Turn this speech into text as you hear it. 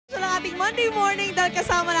ating Monday morning dahil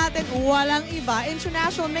kasama natin walang iba,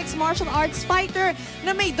 international mixed martial arts fighter na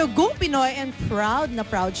may dugong Pinoy and proud na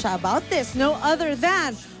proud siya about this. No other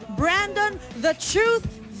than Brandon "The Truth"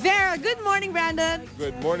 Vera. Good morning, Brandon.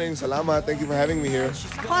 Good morning. Salamat. Thank you for having me here.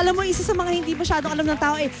 Ako alam mo, isa sa mga hindi masyadong alam ng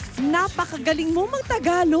tao napakagaling mo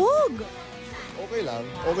mag-Tagalog. Okay lang.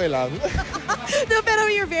 Okay lang. No, pero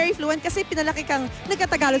you're very fluent kasi pinalaki kang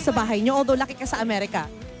nagkatagalog sa bahay niyo, although laki ka sa Amerika.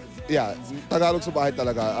 Yeah, Tagalog sa bahay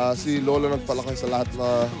talaga. Si Lola nagpalaki sa lahat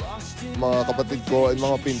na mga kapatid ko and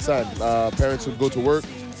mga pinsan. Parents would go to work,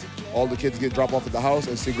 all the kids get dropped off at the house,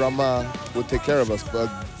 and si Grandma would take care of us. But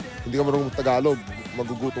hindi ka marunong Tagalog,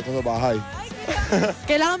 magugutom ka sa bahay.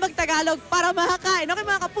 Kailangan mag-Tagalog para makakain. Okay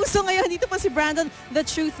mga kapuso, ngayon dito po si Brandon "The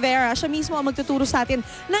Truth" Vera. Siya mismo ang magtuturo sa atin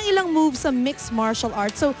ng ilang moves sa mixed martial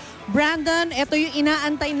arts. So Brandon, ito yung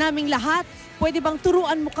inaantay naming lahat. Pwede bang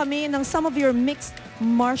turuan mo kami ng some of your mixed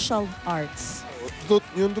martial arts?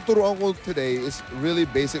 Yung tuturuan ko today is really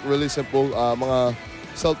basic, really simple. Mga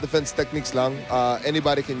self-defense techniques lang.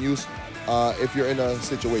 Anybody can use if you're in a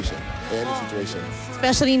situation, any situation.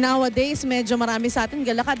 Especially nowadays, medyo marami sa atin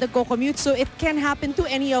galakad nagko-commute, so it can happen to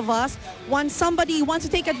any of us. Once somebody wants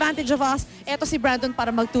to take advantage of us, eto si Brandon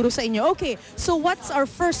para magturo sa inyo. Okay, so what's our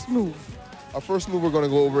first move? Our first move we're going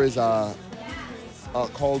to go over is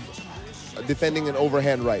called defending an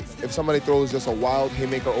overhand right. If somebody throws just a wild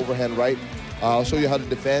haymaker overhand right, I'll show you how to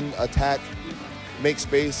defend, attack, make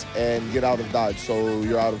space, and get out of dodge so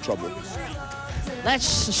you're out of trouble.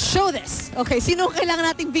 Let's show this. Okay, sino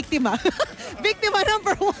kailangan nating biktima? Biktima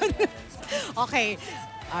number 1. Okay,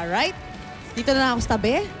 alright. Dito na lang ako sa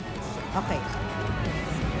tabi. Okay.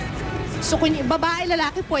 So kung babae,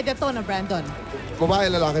 lalaki, pwede to na Brandon? Babae,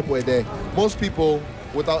 lalaki, pwede. Most people,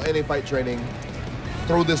 without any fight training,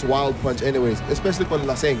 throw this wild punch anyways, especially pag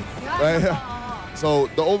lasing. Right? So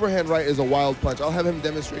the overhand right is a wild punch. I'll have him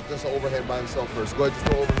demonstrate this overhand by himself first. Go ahead, just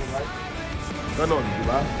throw overhand right. Ganon,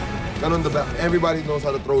 diba? Ganon, everybody knows how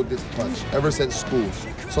to throw this punch ever since school.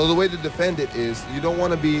 So the way to defend it is you don't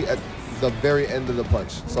want to be at the very end of the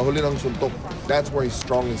punch. Sa huli ng suntok, that's where he's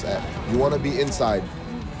strongest at. You want to be inside.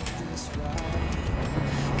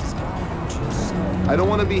 I don't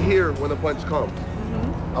want to be here when the punch comes.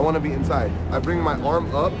 I want to be inside. I bring my arm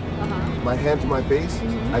up, my hand to my face,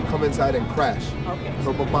 I come inside and crash. Okay.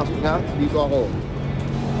 So papasok nga, dito ako.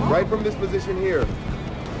 Right from this position here,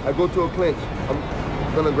 I go to a clinch. I'm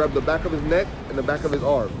gonna grab the back of his neck and the back of his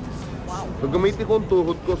arm. Wow. So gamitin ko ang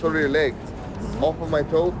tuhod ko sa rear leg. Off of my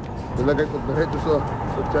toe, nilagay ko diretso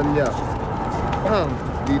sa tiyan niya. Bang!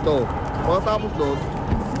 Dito. Pagkatapos nun,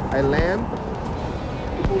 I land,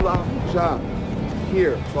 itula siya.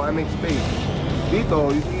 Here, so I make space.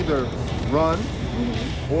 Dito, you can either run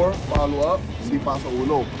or follow up, sipa sa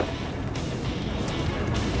ulo.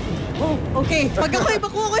 Oh, okay. Pag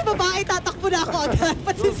ako'y babae, tatakbo na ako agad.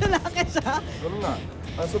 Pati sa laki siya. Ganun nga.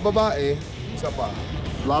 Sa babae, isa pa.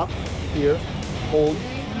 Block, here, hold,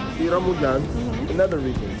 tira mo dyan, another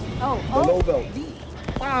region. The low belt.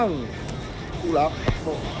 Bang! Tulak.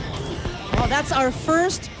 Oh, that's our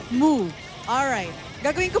first move. Alright.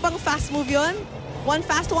 Gagawin ko bang fast move yun? One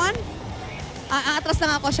fast one? Atras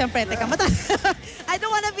lang ako, syempre. Teka, I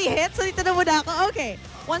don't wanna be hit, so dito na muna ako. Okay.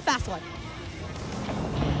 One fast one.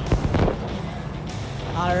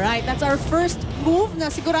 Alright, that's our first move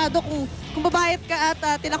na sigurado kung babayat ka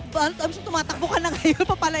at tumatakbo ka na ngayon,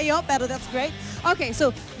 papalayo, pero that's great. Okay,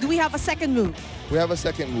 so do we have a second move? We have a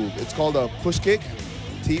second move. It's called a push kick,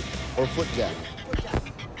 teep, or foot jab.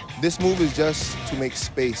 This move is just to make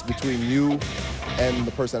space between you and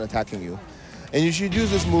the person attacking you. And you should use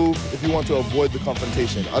this move if you want to avoid the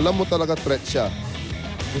confrontation. Alam mo talaga threat siya.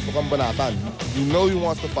 Gusto kang banatan. You know he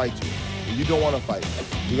wants to fight you. You don't want to fight.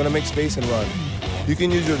 You're gonna make space and run. You can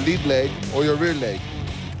use your lead leg or your rear leg.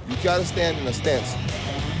 You gotta stand in a stance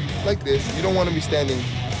like this. You don't want to be standing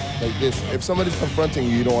like this. If somebody's confronting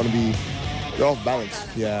you, you don't want to be, you're off balance.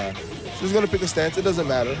 Yeah. So just gonna pick a stance, it doesn't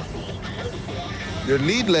matter. Your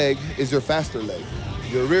lead leg is your faster leg.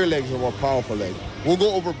 Your rear leg is your more powerful leg. We'll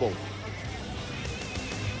go over both.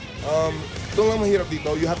 Don't lang mahirap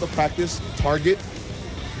dito. You have to practice target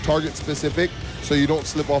specific so you don't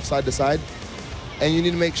slip off side to side. And you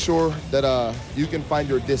need to make sure that you can find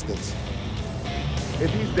your distance.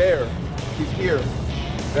 If he's there, he's here,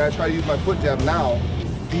 then I try to use my foot jab now,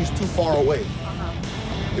 he's too far away.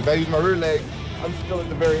 If I use my rear leg, I'm still at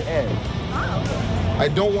the very end. I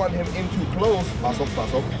don't want him in too close, pasok,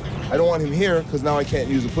 pasok. I don't want him here because now I can't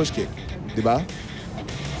use a push kick, diba?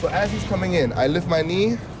 So as he's coming in, I lift my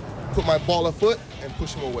knee, put my ball of foot, and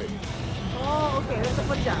push him away. Oh, okay. That's a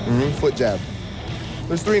foot jab. Foot jab.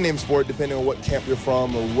 There's 3 names for it depending on what camp you're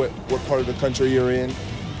from or what part of the country you're in.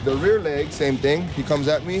 The rear leg, same thing. He comes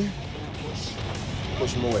at me,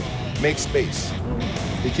 push him away. Make space.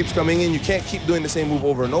 He keeps coming in. You can't keep doing the same move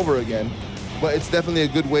over and over again, but it's definitely a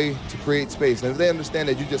good way to create space. And if they understand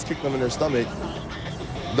that you just kick them in their stomach,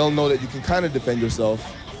 they'll know that you can kind of defend yourself.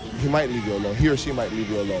 He might leave you alone. He or she might leave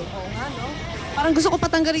you alone. Parang gusto ko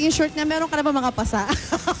patanggalin yung shirt niya. Meron ka na ba mga pasa?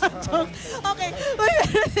 Okay.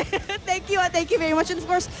 Thank you very much. And of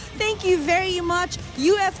course, thank you very much,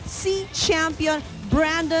 UFC champion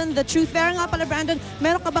Brandon, the Truth Vera. Nga pala, Brandon,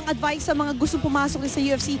 meron ka bang advice sa mga gustong pumasok sa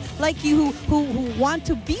UFC like you who want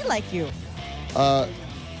to be like you?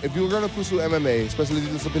 If you're gonna pursue MMA, especially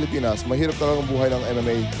dito sa Pilipinas, mahirap talagang buhay ng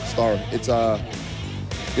MMA star. It's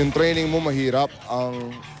yung training mo mahirap,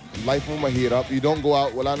 ang life mo mahirap. You don't go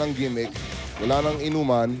out, wala nang gimmick, wala nang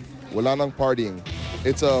inuman, wala nang partying.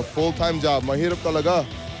 It's a full-time job. Mahirap talaga.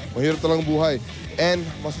 Mahirap talagang buhay. And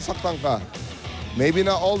masasaktan ka. Maybe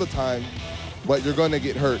not all the time, but you're gonna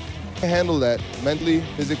get hurt. Handle that mentally,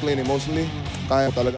 physically, and emotionally. Kaya talaga.